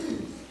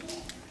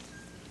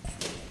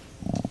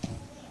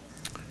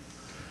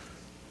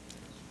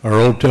Our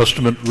Old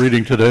Testament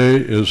reading today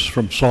is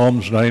from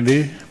Psalms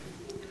 90.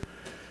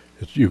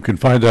 You can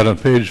find that on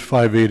page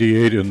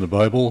 588 in the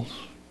Bible.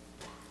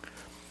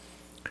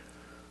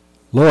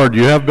 Lord,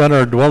 you have been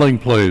our dwelling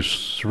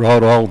place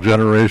throughout all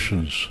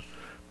generations.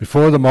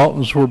 Before the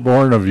mountains were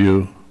born of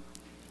you,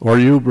 or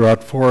you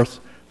brought forth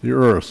the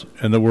earth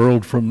and the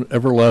world from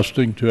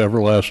everlasting to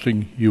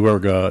everlasting, you are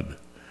God.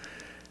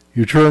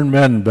 You turn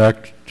men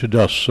back to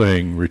dust,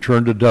 saying,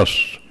 return to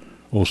dust,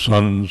 O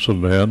sons of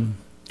man.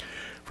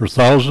 For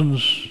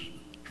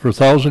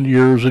 1,000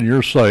 years in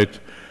your sight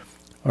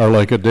are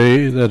like a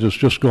day that has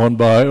just gone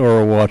by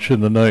or a watch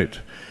in the night.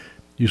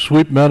 You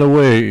sweep men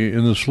away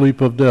in the sleep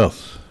of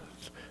death.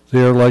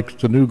 They are like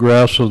the new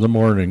grass of the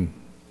morning.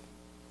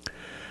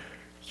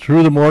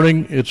 Through the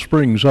morning it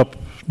springs up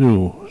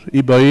new.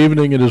 By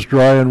evening it is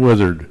dry and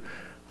withered.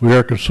 We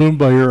are consumed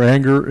by your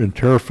anger and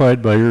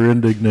terrified by your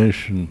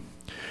indignation.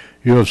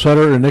 You have set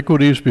our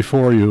iniquities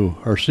before you,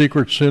 our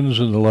secret sins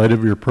in the light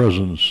of your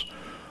presence.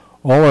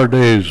 All our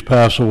days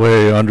pass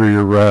away under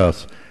your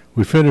wrath.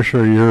 We finish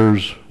our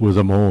years with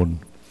a moan.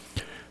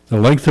 The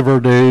length of our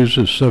days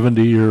is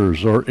 70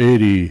 years, or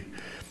 80,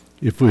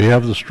 if we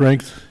have the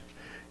strength.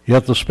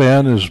 Yet the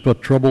span is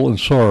but trouble and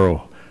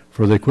sorrow,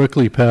 for they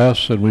quickly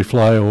pass and we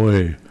fly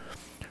away.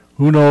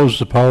 Who knows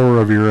the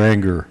power of your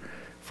anger?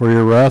 For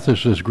your wrath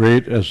is as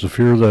great as the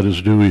fear that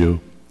is due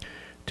you.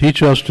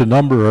 Teach us to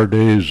number our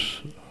days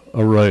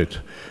aright,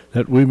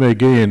 that we may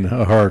gain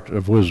a heart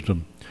of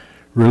wisdom.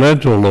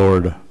 Relent, O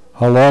Lord.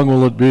 How long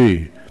will it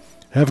be?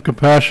 Have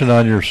compassion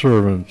on your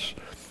servants.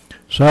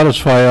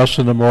 Satisfy us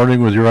in the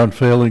morning with your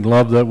unfailing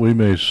love, that we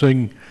may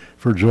sing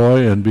for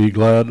joy and be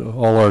glad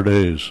all our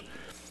days.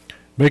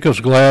 Make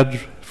us glad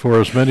for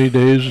as many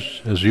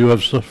days as you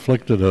have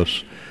afflicted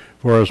us.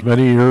 For as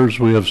many years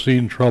we have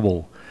seen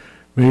trouble.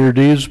 May your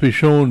deeds be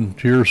shown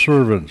to your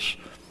servants,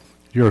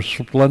 your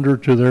splendor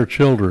to their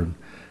children.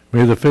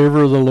 May the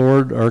favor of the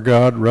Lord our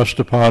God rest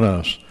upon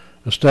us.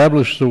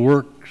 Establish the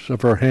works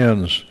of our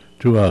hands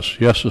to us.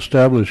 Yes,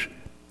 establish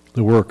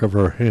the work of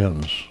our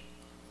hands.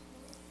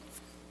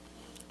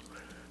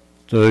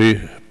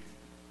 The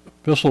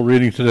epistle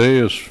reading today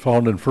is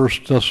found in 1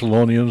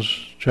 Thessalonians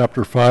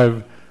chapter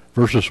 5,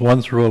 verses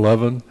 1 through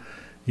 11.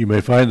 You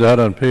may find that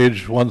on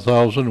page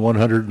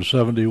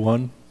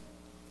 1171.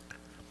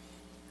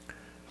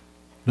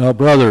 Now,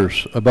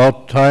 brothers,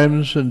 about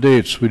times and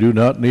dates we do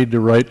not need to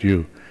write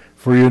you,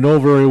 for you know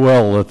very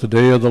well that the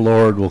day of the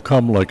Lord will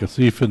come like a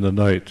thief in the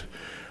night.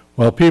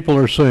 While people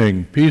are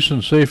saying, peace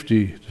and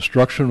safety,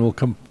 destruction will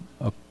come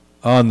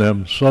on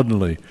them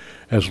suddenly,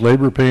 as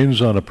labor pains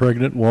on a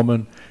pregnant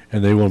woman,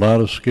 and they will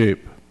not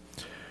escape.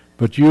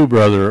 But you,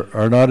 brother,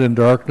 are not in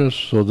darkness,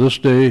 so this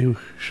day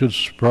should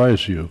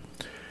surprise you.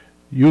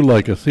 You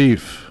like a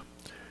thief.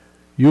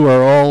 You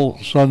are all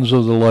sons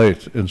of the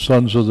light and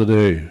sons of the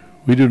day.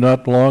 We do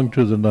not belong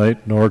to the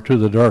night nor to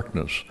the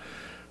darkness.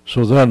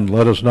 So then,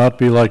 let us not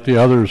be like the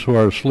others who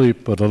are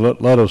asleep, but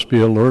let us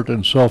be alert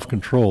and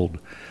self-controlled.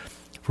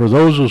 For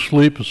those who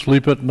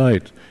sleep at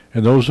night,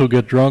 and those who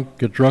get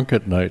drunk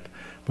at night.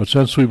 But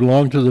since we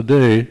belong to the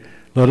day,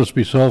 let us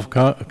be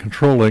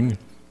self-controlled,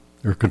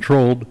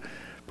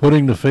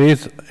 putting the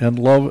faith and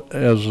love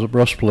as a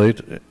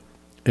breastplate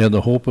and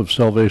the hope of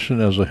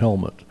salvation as a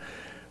helmet.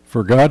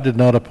 For God did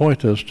not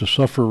appoint us to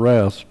suffer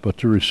wrath, but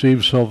to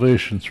receive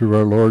salvation through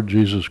our Lord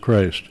Jesus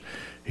Christ.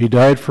 He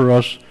died for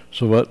us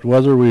so that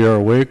whether we are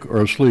awake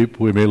or asleep,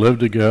 we may live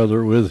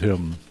together with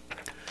him.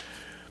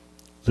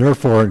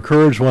 Therefore,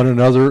 encourage one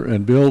another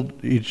and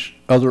build each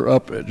other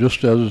up,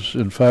 just as,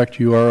 in fact,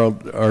 you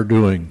are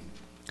doing.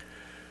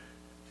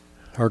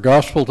 Our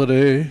gospel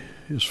today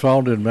is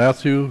found in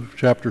Matthew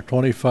chapter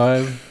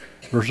 25,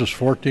 verses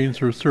 14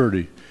 through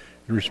 30.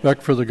 In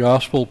respect for the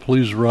gospel,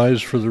 please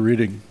rise for the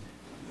reading.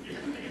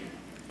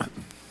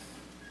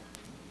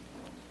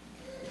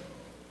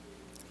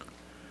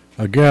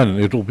 Again,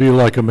 it will be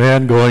like a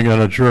man going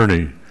on a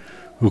journey,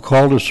 who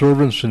called his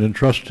servants and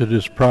entrusted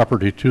his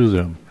property to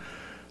them.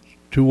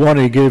 To one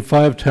he gave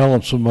 5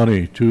 talents of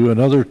money, to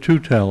another 2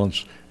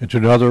 talents, and to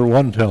another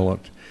 1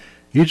 talent,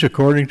 each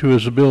according to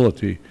his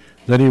ability.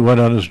 Then he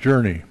went on his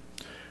journey.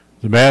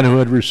 The man who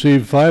had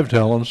received 5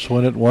 talents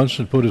went at once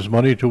and put his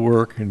money to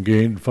work and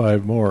gained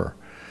 5 more.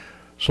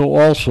 So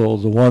also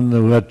the one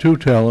who had 2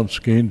 talents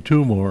gained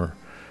 2 more.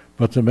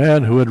 But the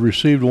man who had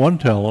received 1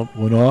 talent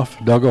went off,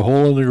 dug a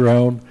hole in the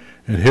ground,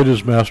 and hid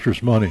his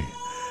master's money.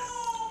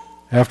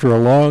 After a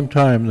long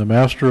time, the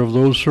master of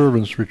those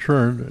servants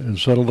returned and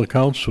settled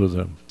accounts with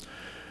them.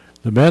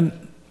 The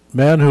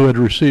man who had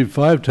received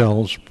 5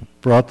 talents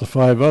brought the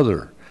 5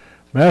 other.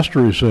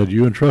 Master, he said,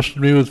 you entrusted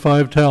me with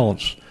 5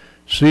 talents.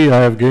 See,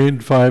 I have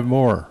gained 5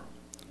 more.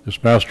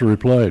 His master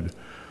replied,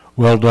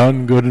 well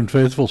done, good and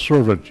faithful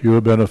servant. You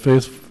have been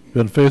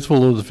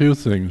faithful of the few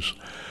things.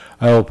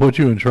 I will put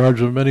you in charge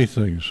of many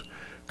things.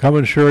 Come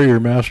and share your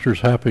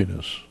master's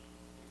happiness.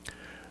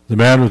 The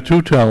man with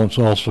 2 talents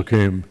also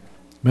came.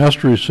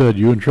 Master, he said,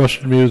 you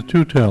entrusted me with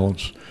 2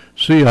 talents.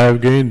 See, I have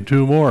gained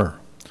 2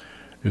 more.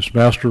 His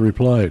master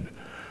replied,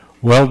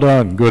 well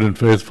done, good and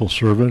faithful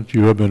servant.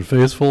 You have been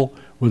faithful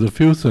with a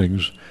few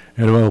things,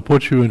 and I will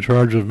put you in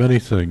charge of many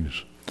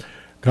things.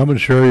 Come and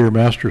share your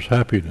master's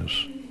happiness."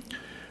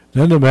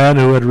 Then the man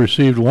who had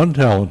received 1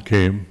 talent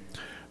came.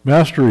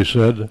 "Master," he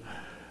said,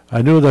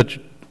 I knew that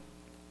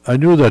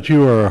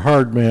you are a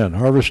hard man,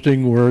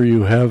 harvesting where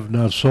you have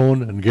not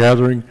sown and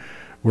gathering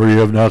where you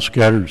have not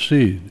scattered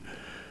seed.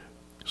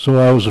 So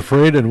I was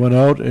afraid and went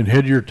out and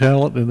hid your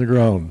talent in the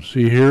ground.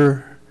 See,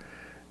 here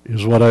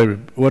is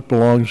what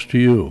belongs to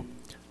you."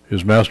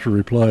 His master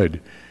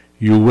replied,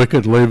 "You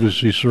wicked,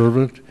 lazy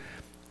servant.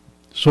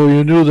 So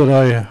you knew that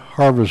I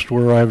harvest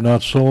where I have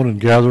not sown and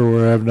gather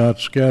where I have not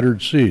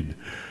scattered seed.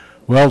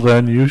 Well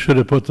then, you should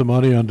have put the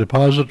money on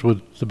deposit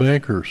with the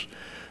bankers,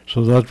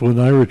 so that when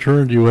I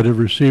returned you would have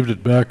received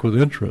it back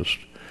with interest.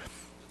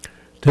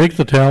 Take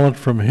the talent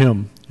from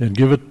him and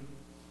give it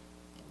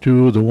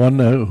to the one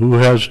who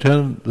has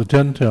the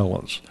 10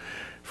 talents.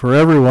 For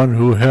everyone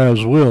who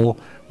has will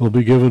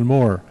be given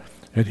more,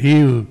 and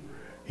he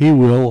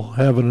will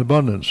have an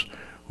abundance.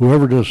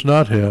 Whoever does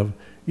not have,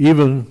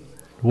 even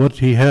what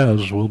he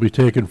has will be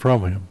taken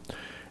from him.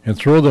 And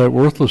throw that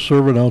worthless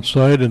servant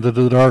outside into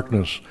the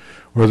darkness,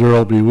 where there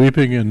will be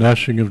weeping and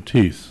gnashing of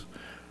teeth."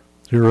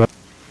 Here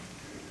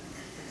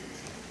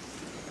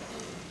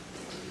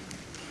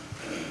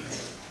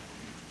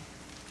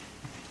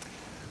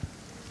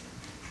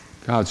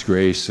God's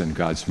grace and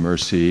God's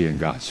mercy and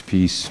God's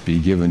peace be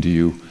given to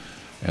you,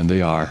 and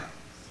they are,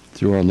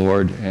 through our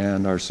Lord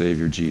and our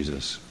Savior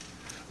Jesus.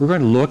 We're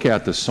going to look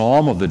at the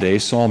Psalm of the day,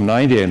 Psalm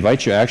 90. I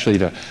invite you actually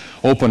to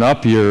open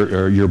up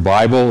your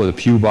Bible, the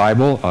Pew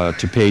Bible,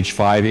 to page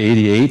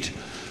 588,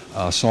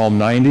 Psalm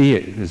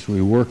 90, as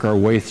we work our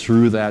way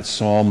through that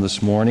psalm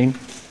this morning.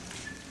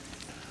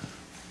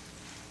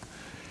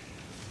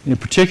 In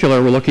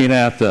particular, we're looking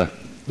at the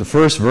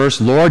first verse,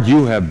 "Lord,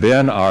 you have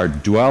been our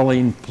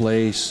dwelling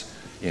place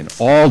in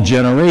all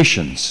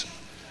generations."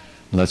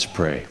 Let's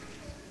pray.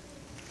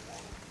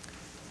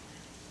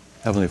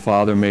 Heavenly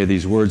Father, may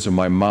these words of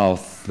my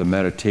mouth, the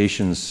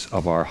meditations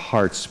of our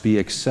hearts, be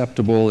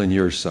acceptable in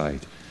your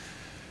sight.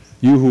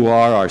 You who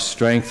are our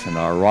strength and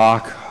our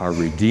rock, our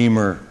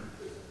Redeemer,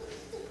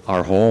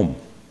 our home.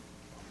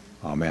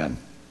 Amen.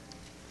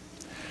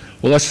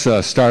 Well, let's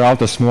start out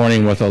this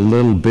morning with a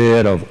little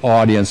bit of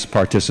audience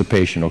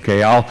participation,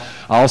 okay?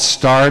 I'll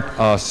start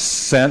a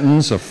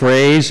sentence, a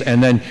phrase,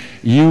 and then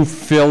you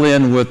fill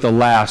in with the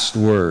last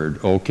word,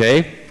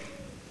 okay?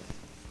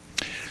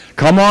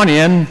 Come on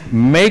in,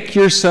 make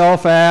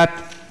yourself at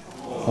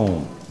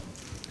home.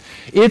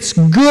 It's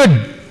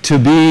good to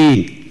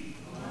be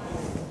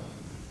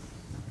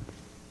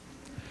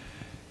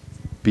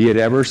it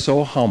ever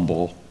so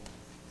humble,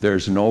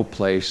 there's no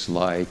place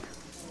like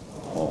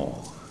home.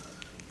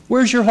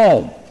 Where's your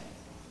home?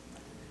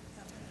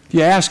 If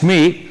you ask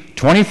me,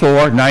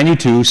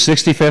 2492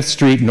 65th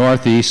Street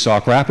Northeast,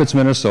 Sauk Rapids,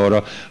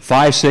 Minnesota,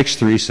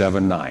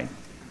 56379.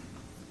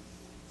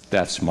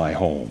 That's my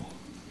home.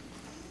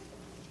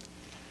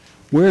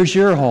 Where's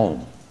your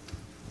home?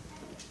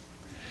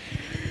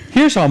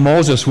 Here's how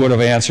Moses would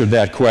have answered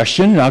that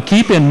question. Now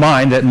keep in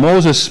mind that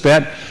Moses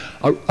spent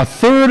a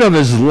third of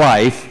his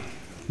life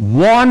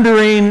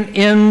wandering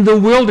in the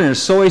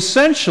wilderness. So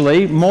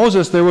essentially,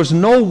 Moses, there was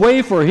no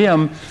way for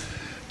him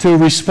to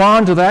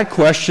respond to that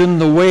question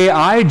the way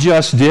I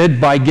just did,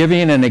 by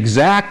giving an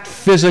exact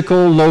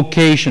physical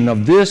location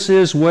of this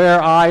is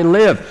where I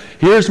live.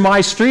 Here's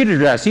my street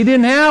address. He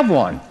didn't have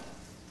one.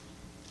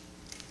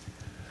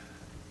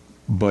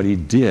 But he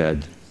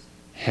did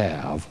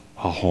have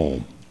a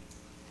home.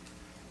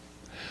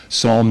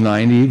 Psalm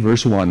 90,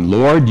 verse 1,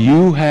 "Lord,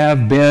 you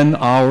have been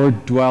our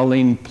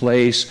dwelling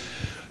place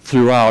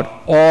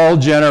throughout all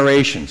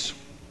generations."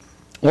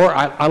 Or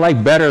I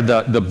like better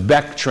the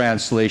Beck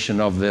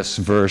translation of this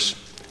verse.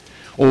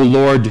 "O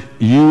Lord,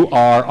 you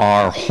are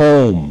our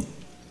home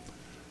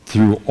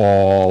through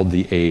all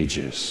the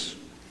ages."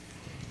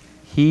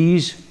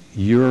 He's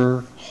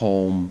your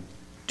home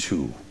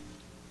too.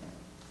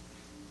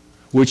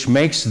 Which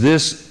makes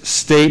this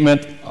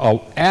statement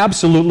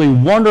absolutely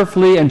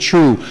wonderfully and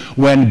true.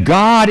 When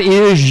God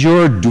is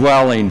your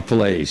dwelling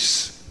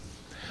place,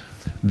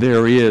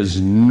 there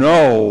is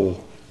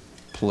no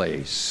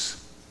place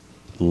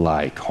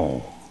like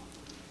home.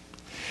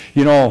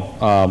 You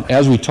know,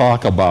 as we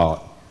talk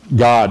about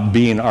God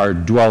being our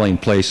dwelling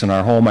place in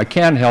our home, I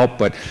can't help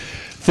but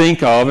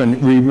think of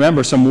and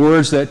remember some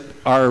words that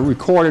are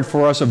recorded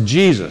for us of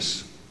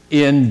Jesus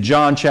in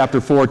John chapter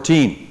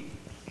 14.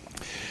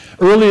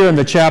 Earlier in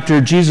the chapter,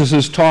 Jesus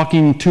is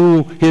talking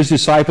to his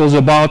disciples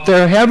about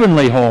their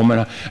heavenly home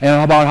and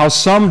about how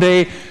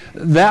someday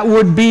that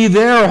would be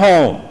their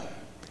home.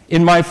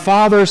 "In my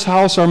Father's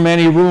house are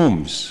many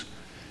rooms.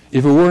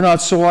 If it were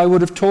not so, I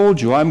would have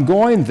told you. I'm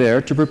going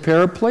there to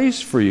prepare a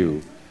place for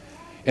you.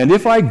 And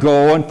if I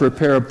go and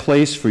prepare a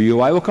place for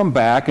you, I will come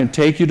back and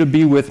take you to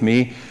be with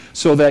me,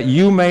 so that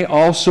you may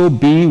also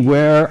be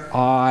where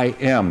I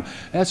am."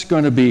 That's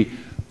going to be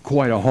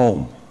quite a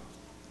home,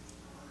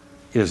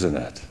 isn't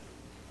it?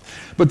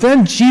 But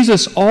then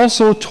Jesus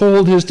also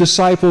told his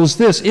disciples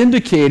this,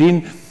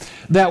 indicating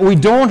that we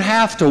don't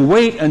have to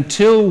wait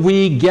until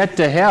we get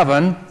to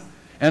heaven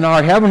and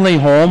our heavenly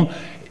home.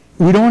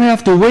 We don't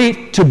have to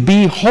wait to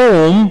be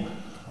home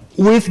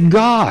with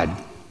God.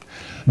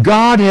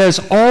 God has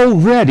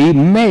already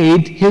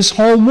made his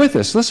home with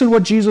us. Listen to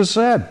what Jesus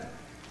said.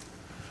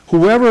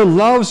 Whoever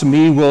loves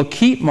me will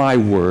keep my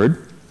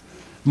word.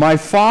 My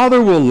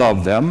Father will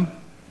love them,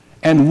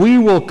 and we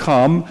will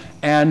come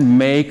and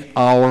make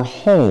our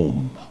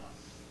home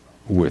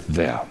with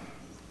them.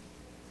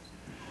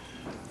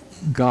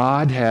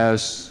 God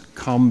has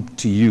come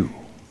to you,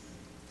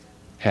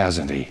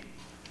 hasn't he?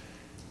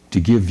 To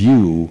give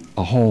you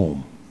a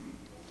home,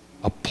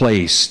 a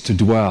place to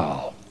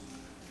dwell.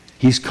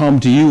 He's come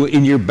to you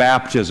in your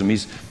baptism.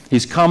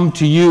 He's come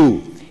to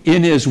you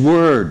in his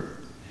word.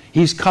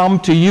 He's come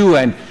to you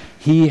and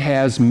he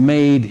has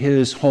made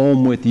his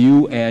home with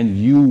you and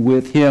you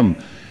with him.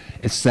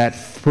 It's that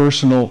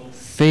personal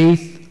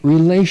faith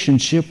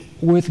relationship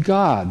with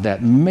God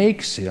that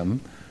makes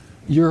him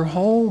your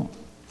home.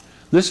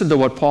 Listen to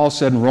what Paul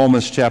said in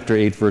Romans chapter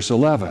 8, verse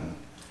 11.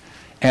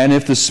 And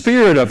if the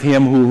spirit of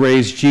him who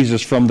raised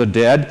Jesus from the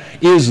dead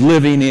is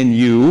living in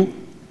you,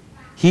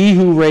 he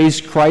who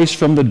raised Christ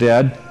from the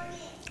dead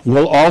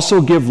will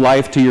also give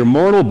life to your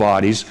mortal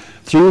bodies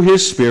through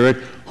his Spirit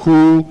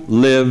who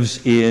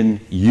lives in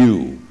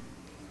you.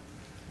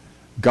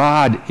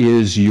 God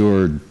is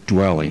your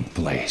dwelling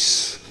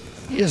place,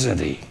 isn't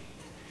he?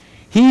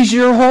 He's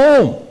your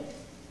home.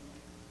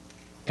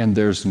 And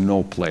there's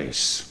no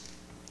place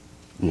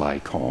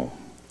like home.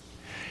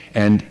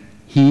 And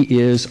he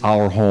is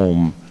our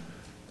home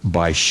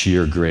by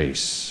sheer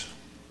grace.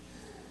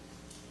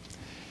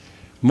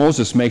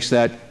 Moses makes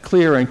that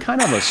clear in kind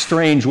of a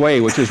strange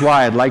way, which is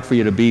why I'd like for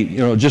you to be,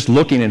 just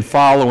looking and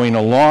following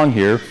along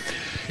here.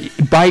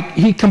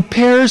 He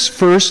compares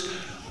first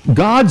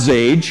God's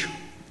age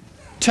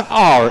to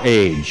our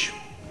age.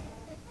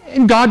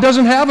 And God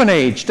doesn't have an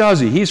age, does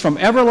he? He's from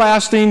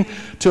everlasting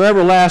to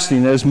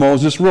everlasting, as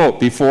Moses wrote.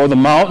 Before the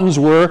mountains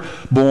were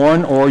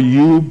born, or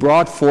you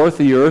brought forth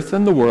the earth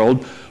and the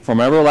world, from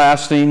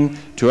everlasting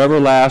to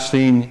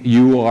everlasting,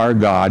 you are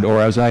God. Or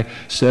as I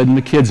said in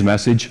the kids'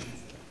 message,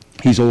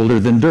 he's older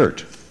than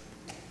dirt,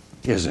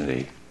 isn't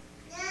he?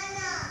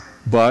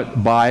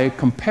 But by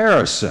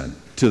comparison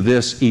to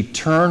this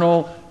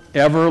eternal,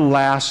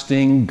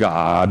 everlasting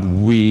God,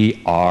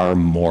 we are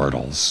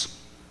mortals.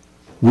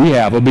 We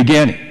have a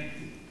beginning,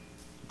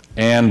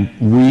 and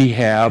we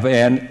have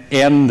an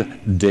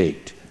end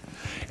date.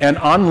 And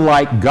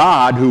unlike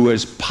God, who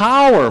is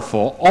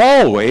powerful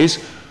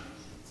always,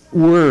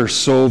 we're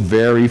so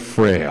very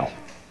frail.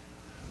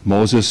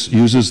 Moses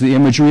uses the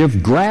imagery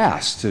of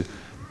grass to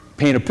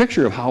paint a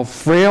picture of how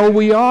frail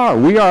we are.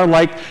 We are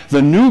like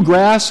the new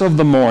grass of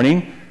the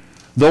morning.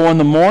 Though in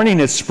the morning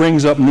it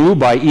springs up new,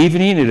 by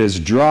evening it is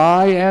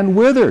dry and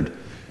withered.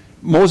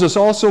 Moses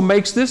also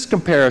makes this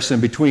comparison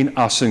between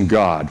us and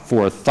God.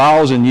 For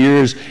 1,000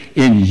 years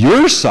in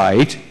your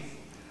sight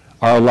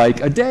are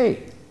like a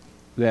day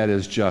that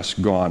has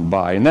just gone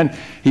by. And then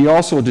he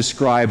also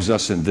describes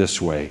us in this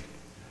way.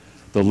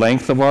 The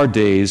length of our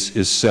days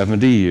is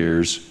 70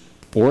 years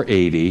or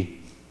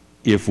 80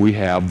 if we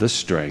have the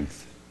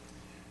strength.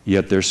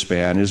 Yet their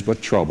span is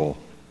but trouble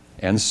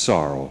and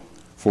sorrow,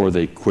 for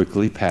they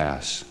quickly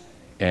pass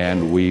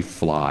and we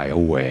fly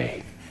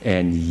away.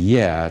 And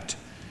yet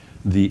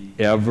the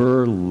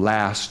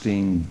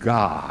everlasting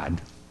God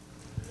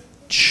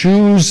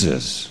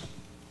chooses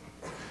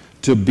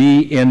to be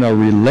in a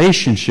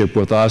relationship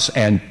with us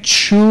and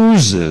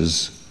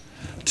chooses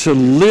to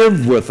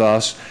live with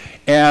us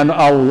and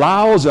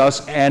allows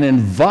us and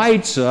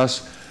invites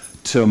us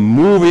to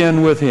move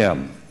in with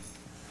him.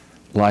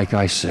 Like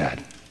I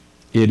said,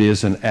 it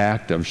is an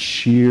act of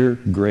sheer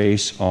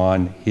grace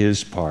on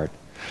his part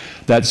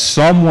that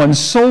someone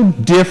so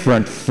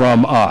different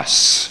from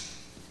us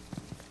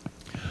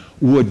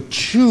would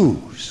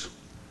choose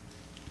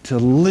to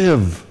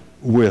live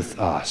with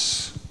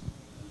us.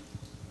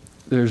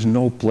 There's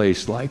no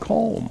place like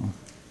home,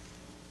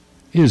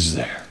 is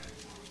there?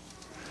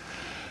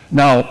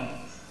 Now,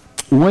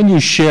 when you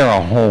share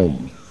a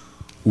home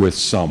with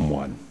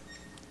someone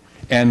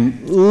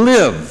and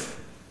live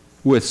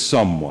with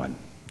someone,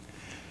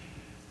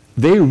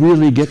 they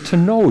really get to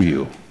know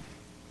you,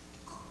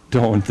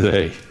 don't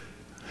they?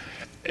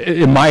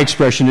 My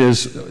expression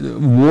is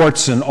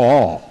warts and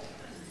all,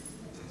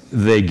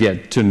 they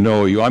get to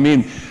know you. I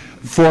mean,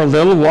 for a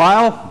little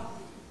while,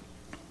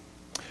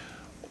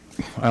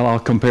 I'll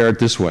compare it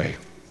this way.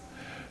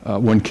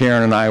 When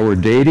Karen and I were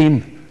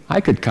dating, I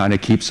could kind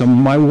of keep some of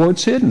my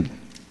warts hidden.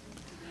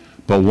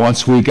 But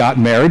once we got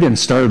married and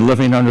started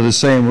living under the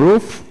same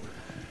roof,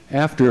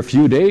 after a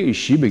few days,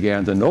 she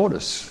began to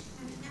notice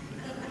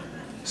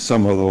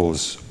some of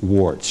those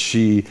warts.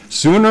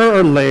 Sooner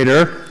or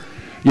later,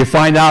 you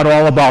find out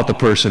all about the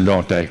person,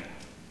 don't they?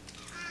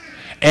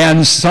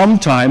 And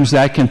sometimes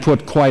that can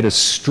put quite a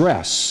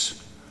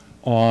stress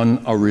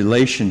on a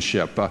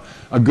relationship.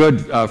 A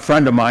good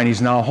friend of mine,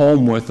 he's now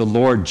home with the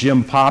Lord,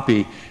 Jim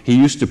Poppy, he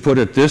used to put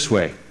it this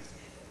way.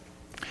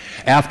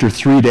 After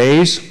 3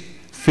 days,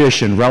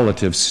 fish and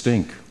relatives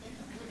stink.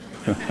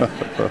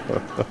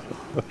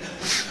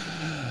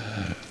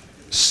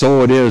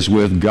 So it is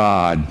with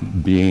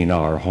God being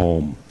our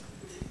home.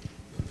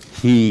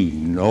 He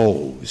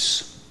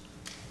knows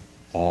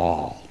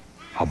all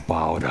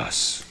about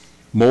us.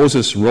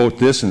 Moses wrote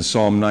this in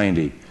Psalm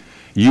 90.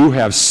 You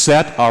have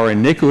set our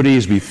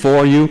iniquities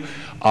before you,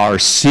 our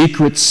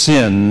secret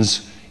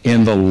sins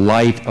in the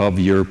light of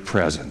your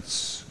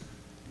presence.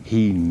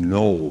 He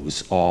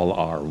knows all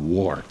our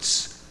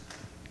warts,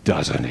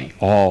 doesn't he?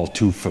 All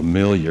too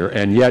familiar.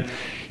 And yet,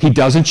 he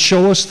doesn't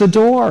show us the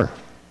door.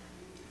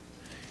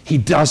 He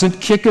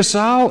doesn't kick us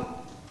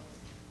out.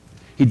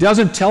 He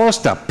doesn't tell us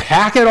to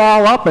pack it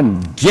all up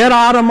and get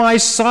out of my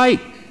sight.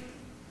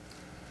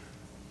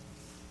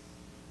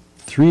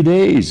 3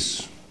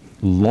 days,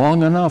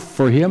 long enough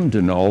for him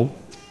to know.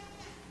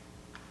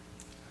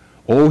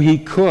 Oh, he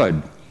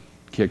could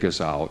kick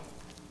us out,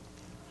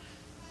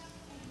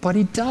 but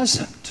he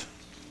doesn't.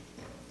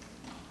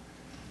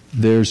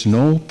 There's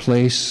no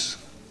place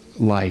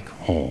like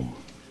home.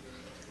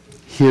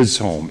 His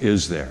home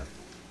is there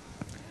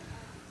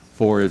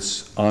for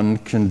its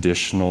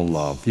unconditional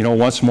love. You know,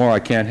 once more, I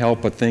can't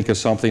help but think of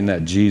something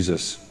that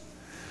Jesus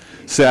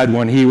said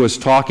when he was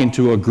talking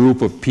to a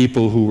group of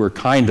people who were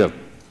kind of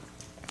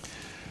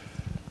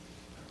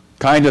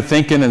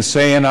thinking and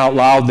saying out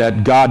loud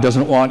that God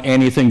doesn't want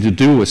anything to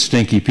do with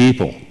stinky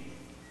people,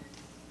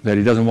 that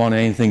he doesn't want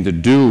anything to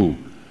do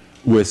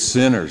with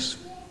sinners.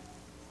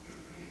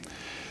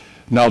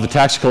 Now, the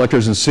tax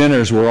collectors and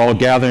sinners were all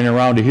gathering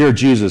around to hear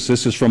Jesus.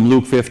 This is from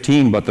Luke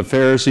 15. But the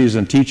Pharisees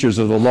and teachers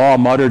of the law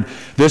muttered,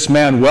 "This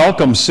man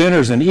welcomes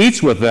sinners and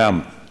eats with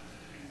them."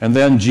 And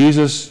then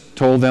Jesus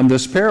told them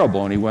this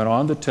parable, and he went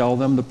on to tell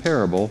them the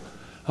parable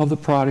of the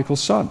prodigal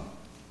son.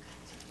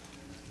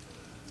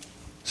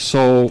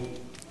 So,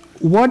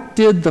 what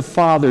did the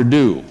father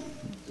do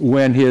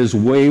when his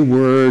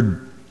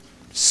wayward,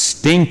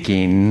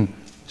 stinking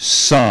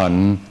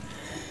son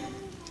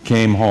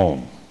came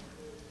home?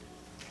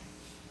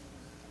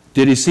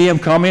 Did he see him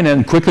coming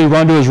and quickly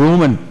run to his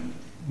room and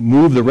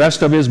move the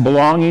rest of his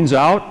belongings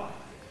out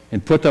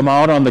and put them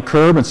out on the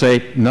curb and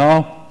say,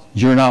 "No,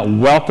 you're not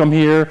welcome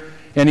here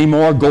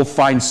anymore. Go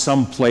find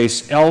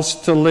someplace else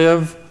to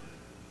live"?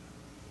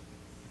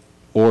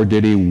 Or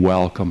did he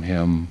welcome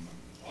him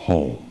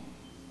home?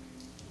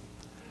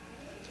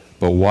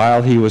 But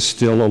while he was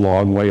still a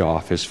long way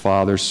off, his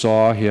father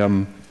saw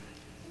him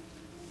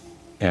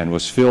and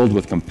was filled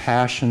with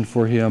compassion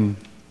for him.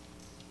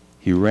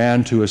 He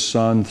ran to his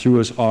son, threw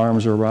his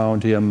arms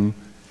around him,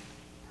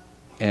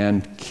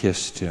 and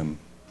kissed him.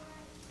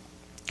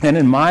 And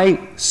in my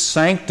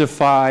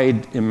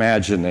sanctified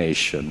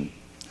imagination,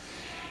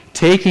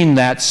 taking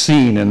that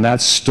scene and that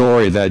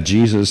story that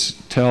Jesus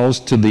tells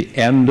to the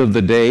end of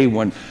the day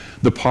when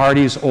the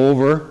party's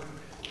over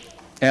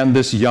and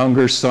this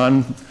younger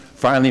son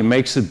finally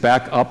makes it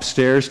back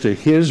upstairs to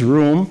his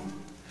room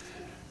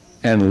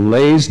and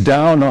lays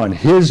down on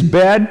his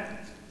bed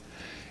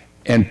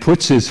and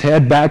puts his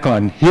head back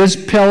on his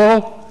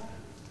pillow,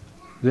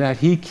 that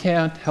he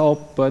can't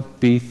help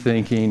but be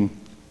thinking,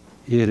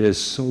 it is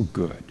so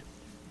good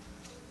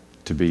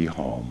to be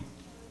home.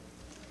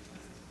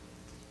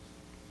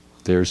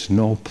 There's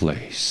no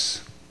place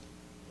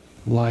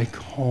like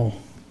home.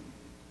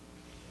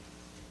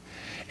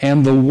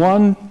 And the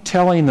one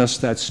telling us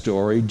that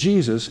story,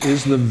 Jesus,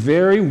 is the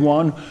very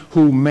one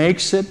who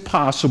makes it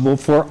possible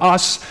for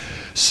us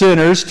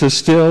sinners to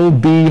still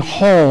be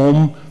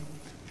home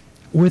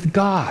with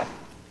God.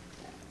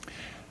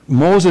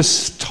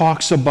 Moses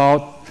talks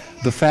about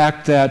the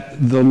fact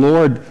that the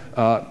Lord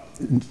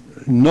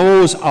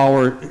knows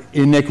our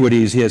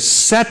iniquities. He has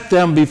set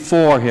them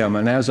before him.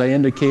 And as I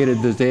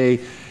indicated today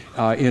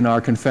in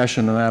our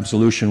confession and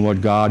absolution,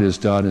 what God has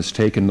done is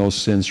taken those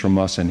sins from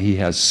us and he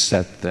has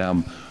set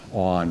them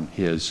on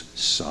his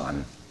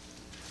Son.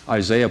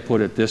 Isaiah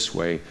put it this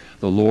way: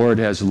 the Lord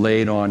has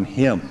laid on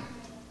him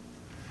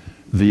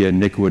the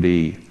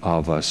iniquity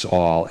of us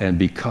all, and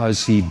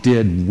because he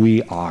did,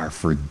 we are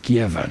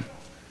forgiven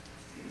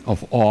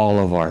of all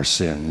of our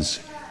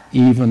sins,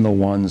 even the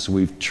ones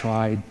we've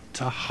tried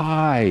to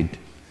hide.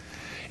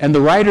 And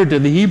the writer to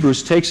the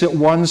Hebrews takes it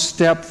one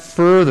step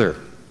further,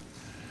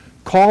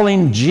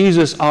 calling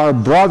Jesus our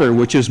brother,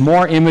 which is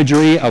more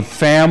imagery of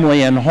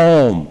family and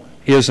home,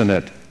 isn't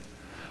it?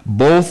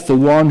 Both the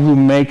one who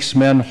makes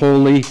men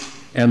holy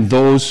and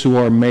those who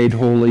are made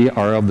holy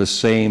are of the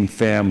same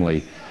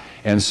family.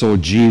 And so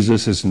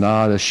Jesus is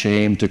not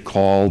ashamed to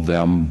call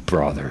them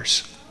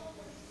brothers.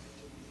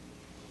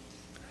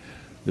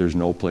 There's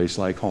no place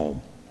like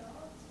home,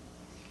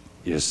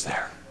 is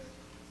there?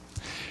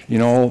 You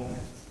know,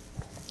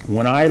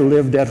 when I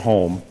lived at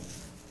home,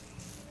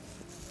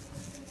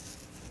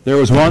 there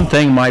was one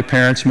thing my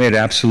parents made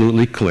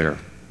absolutely clear.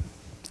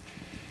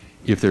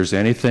 If there's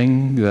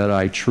anything that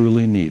I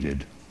truly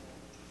needed,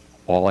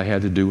 all I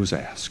had to do was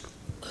ask.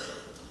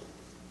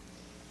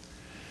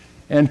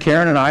 And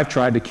Karen and I have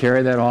tried to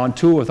carry that on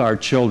too with our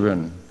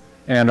children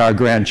and our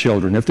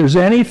grandchildren. If there's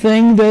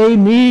anything they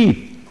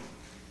need,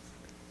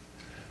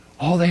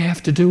 all they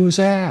have to do is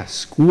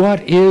ask.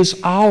 What is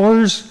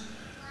ours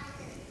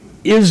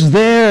is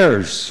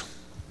theirs.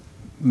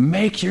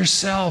 Make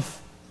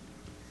yourself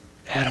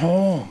at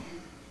home.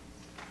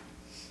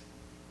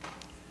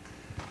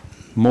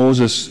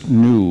 Moses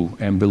knew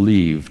and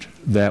believed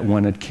that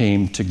when it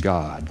came to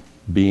God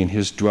being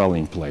his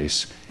dwelling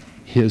place,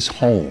 his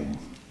home,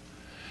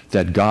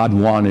 that God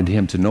wanted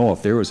him to know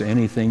if there was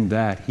anything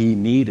that he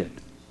needed.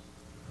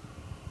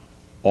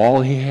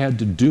 All he had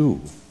to do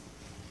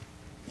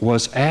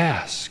was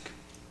ask.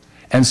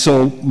 And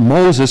so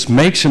Moses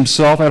makes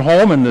himself at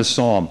home in this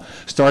psalm,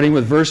 starting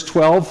with verse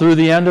 12 through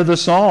the end of the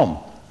psalm.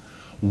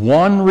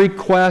 One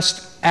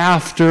request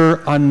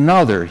after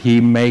another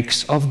he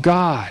makes of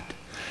God.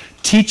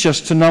 Teach us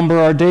to number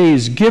our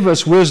days. Give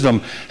us wisdom.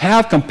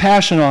 Have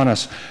compassion on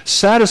us.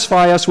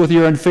 Satisfy us with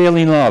your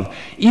unfailing love.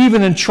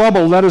 Even in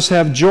trouble, let us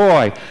have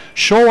joy.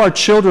 Show our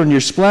children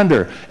your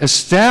splendor.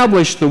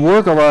 Establish the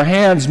work of our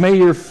hands. May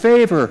your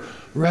favor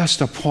rest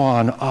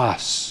upon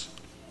us.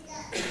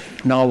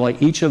 Now,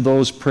 like each of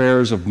those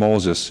prayers of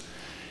Moses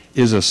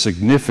is a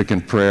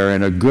significant prayer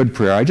and a good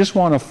prayer, I just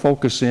want to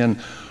focus in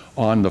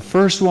on the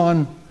first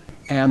one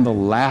and the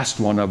last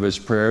one of his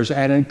prayers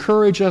and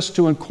encourage us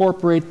to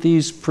incorporate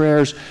these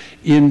prayers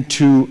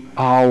into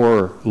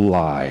our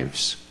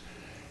lives.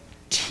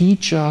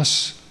 Teach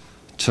us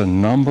to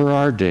number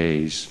our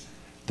days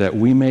that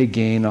we may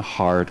gain a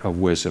heart of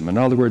wisdom. In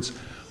other words,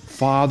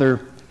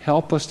 Father,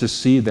 help us to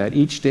see that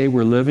each day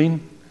we're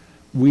living,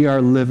 we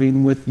are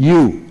living with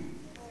you.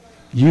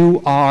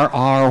 You are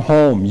our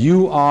home.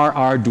 You are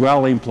our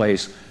dwelling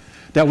place.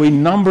 That we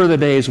number the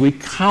days, we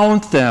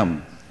count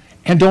them,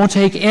 and don't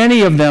take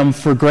any of them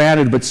for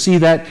granted, but see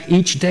that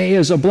each day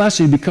is a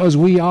blessing because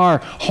we are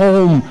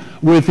home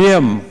with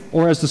him.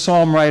 Or as the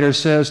psalm writer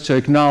says, to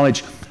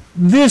acknowledge,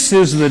 this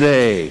is the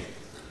day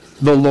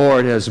the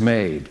Lord has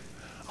made.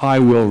 I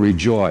will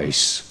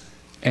rejoice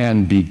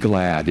and be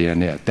glad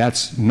in it.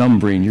 That's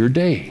numbering your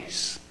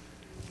days,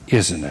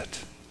 isn't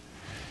it?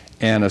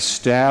 And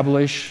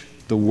establish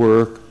the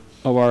work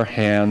of our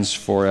hands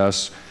for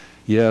us.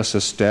 Yes,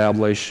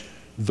 establish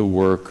the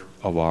work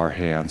of our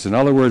hands. In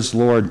other words,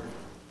 Lord,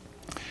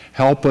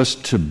 help us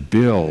to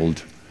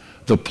build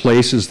the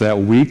places that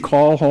we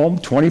call home,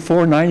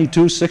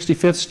 2492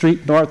 65th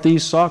Street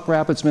Northeast, Sauk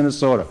Rapids,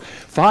 Minnesota,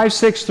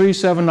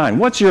 56379.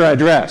 What's your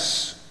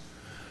address?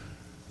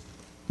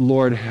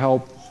 Lord,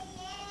 help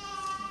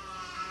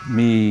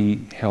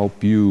me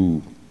help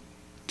you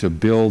to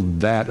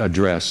build that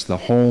address, the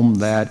home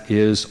that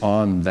is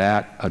on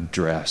that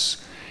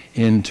address,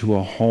 into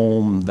a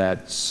home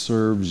that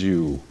serves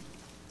you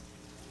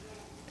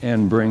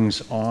and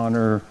brings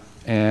honor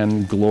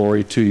and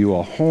glory to you,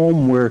 a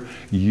home where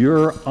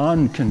your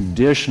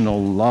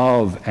unconditional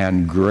love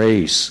and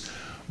grace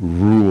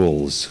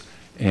rules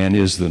and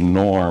is the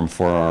norm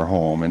for our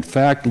home. In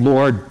fact,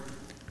 Lord,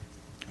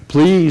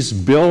 please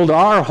build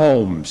our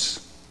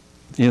homes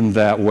in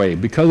that way,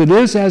 because it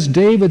is as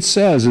David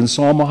says in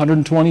Psalm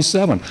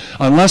 127,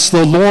 unless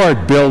the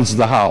Lord builds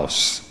the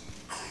house,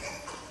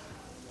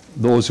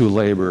 those who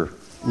labor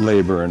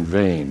in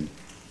vain.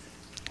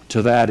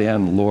 To that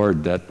end,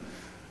 Lord, that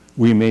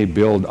we may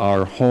build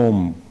our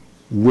home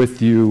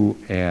with you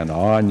and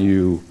on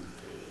you,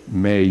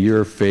 may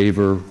your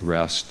favor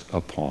rest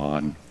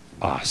upon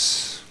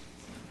us.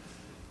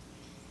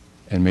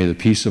 And may the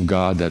peace of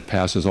God that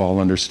passes all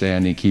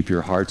understanding keep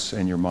your hearts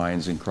and your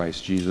minds in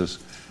Christ Jesus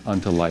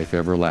unto life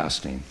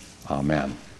everlasting. Amen.